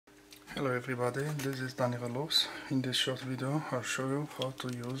Hello everybody, this is Daniel. In this short video I'll show you how to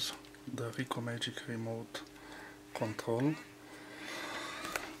use the Rikomagic remote control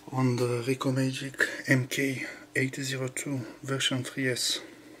on the Rikomagic MK80IIIS version 3S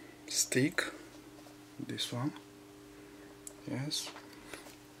stick, this one, yes.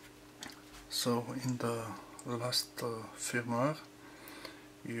 So in the last firmware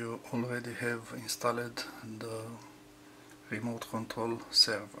you already have installed the remote control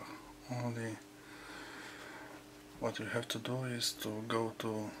server. Only what you have to do is to go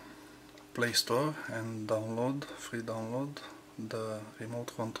to Play Store and download, free download, the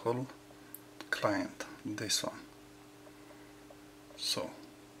remote control client, this one. So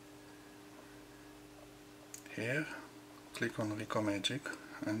here click on Rikomagic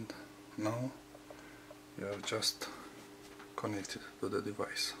and now you are just connected to the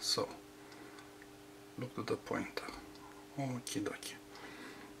device. So look at the pointer. Okie dokie.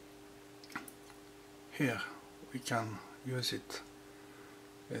 Here we can use it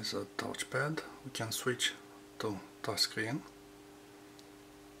as a touchpad. We can switch to touchscreen.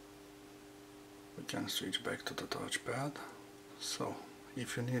 We can switch back to the touchpad. So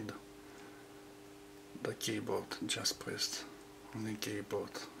if you need the keyboard, just press on the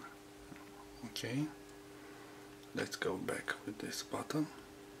keyboard. Okay, let's go back with this button.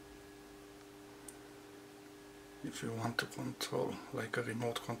 If you want to control like a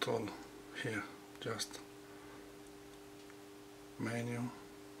remote control, here just menu,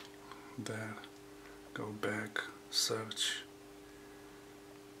 there, go back, search,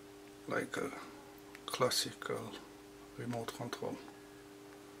 like a classical remote control.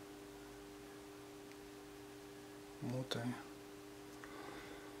 Mote.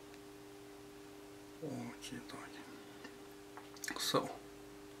 Okay. So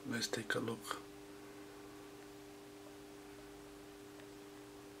let's take a look.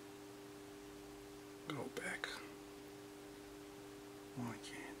 Go back.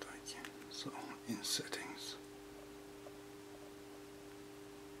 Okay. So in settings,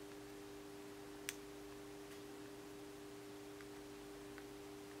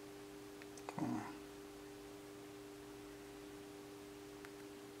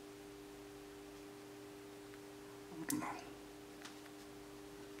 no.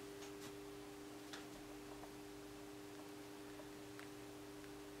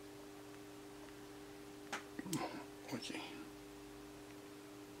 Okay.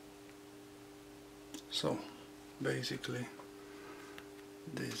 So basically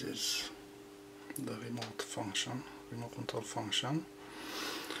this is the remote control function,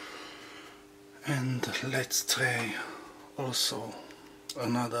 and let's try also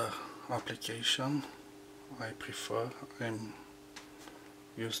another application I'm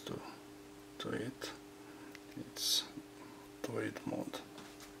used to it. It's DroidMote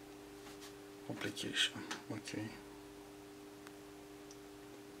application. Okay,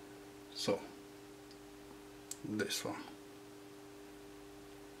 so this one.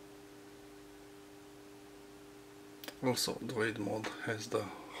 Also DroidMote has the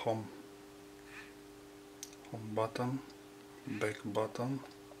home button, back button,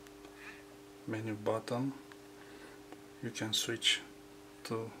 menu button. You can switch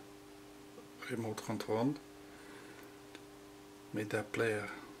to remote control, media player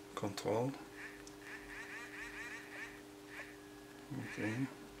control. Okay,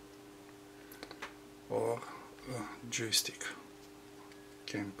 or joystick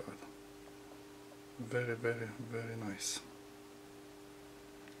gamepad. Very nice.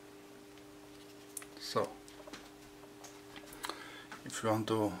 So if you want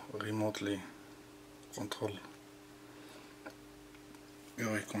to remotely control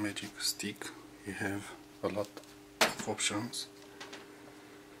your Rikomagic stick, you have a lot of options.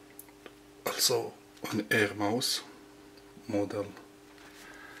 Also an air mouse model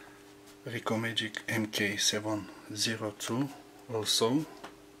Rikomagic MK80IIIS. Also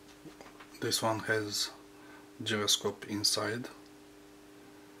this one has gyroscope inside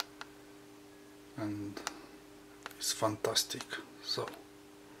and it's fantastic. So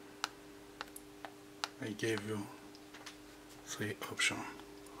I gave you 3 options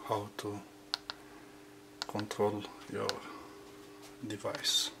how to control your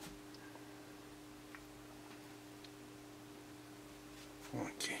device.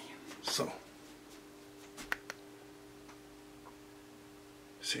 Okay, so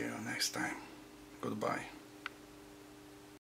see you next time. Goodbye.